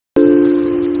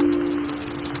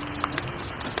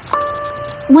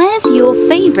Where's your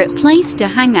favorite place to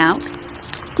hang out?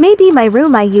 Maybe my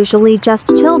room, I usually just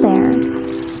chill there.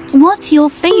 What's your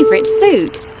favorite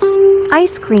food?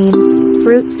 Ice cream,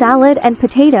 fruit salad and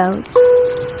potatoes.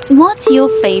 What's your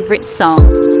favorite song?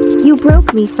 You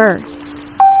broke me first.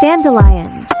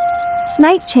 Dandelions.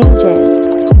 Night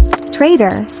changes.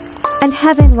 Traitor. And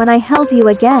heaven when I held you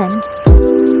again.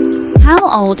 How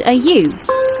old are you?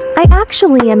 I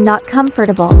actually am not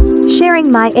comfortable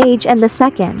sharing my age and the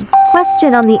second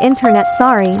question on the internet,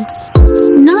 sorry.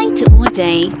 Night or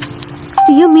day?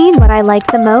 Do you mean what I like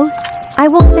the most? I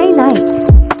will say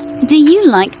night. Do you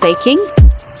like baking?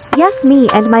 Yes, me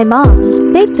and my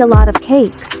mom baked a lot of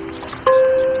cakes.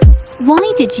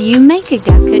 Why did you make a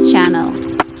Gacha channel?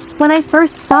 When I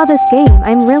first saw this game,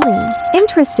 I'm really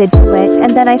interested to it,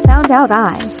 and then I found out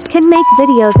I can make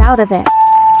videos out of it.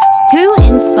 Who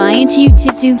inspired you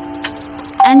to do?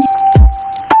 And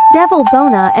Devil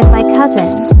Bona and my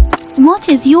cousin. what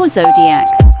is your zodiac?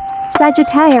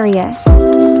 Sagittarius.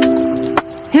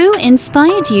 Who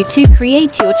inspired you to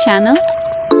create your channel?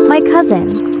 My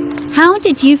cousin. How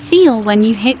did you feel when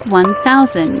you hit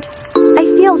 1,000? I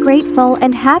feel grateful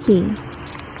and happy.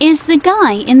 Is the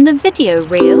guy in the video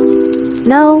real?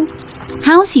 No.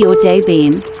 How's your day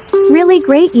been? Really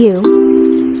great, you.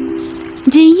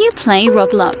 Do you play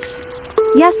Roblox?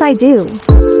 Yes, I do.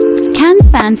 Can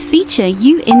fans feature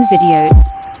you in videos?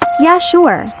 Yeah,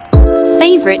 sure.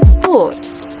 Favorite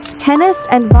sport? Tennis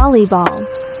and volleyball.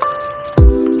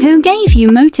 Who gave you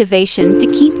motivation to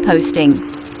keep posting?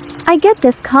 I get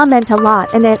this comment a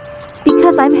lot, and it's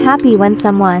because I'm happy when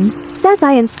someone says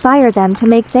I inspire them to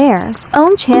make their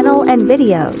own channel and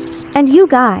videos. And you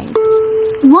guys.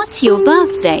 What's your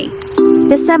birthday?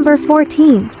 December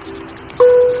 14th.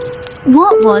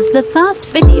 What was the first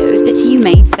video that you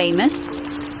made famous?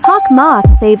 Hawk Moth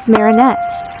saves Marinette.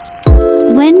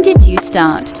 When did you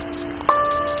start?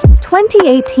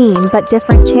 2018, but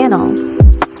different channel.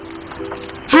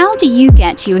 How do you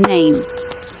get your name?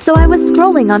 So I was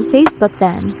scrolling on Facebook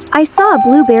then. I saw a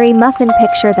blueberry muffin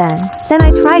picture then. Then I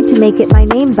tried to make it my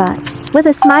name, but with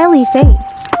a smiley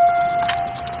face.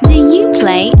 Do you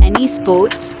play any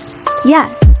sports?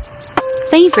 Yes.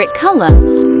 Favorite color?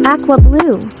 Aqua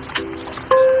blue.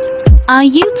 Are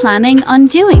you planning on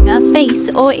doing a face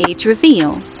or age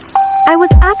reveal? I was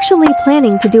actually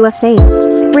planning to do a face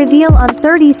reveal on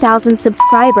 30,000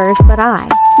 subscribers, but I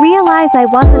realized I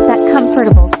wasn't that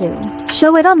comfortable to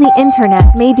show it on the internet,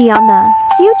 maybe on the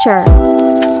future.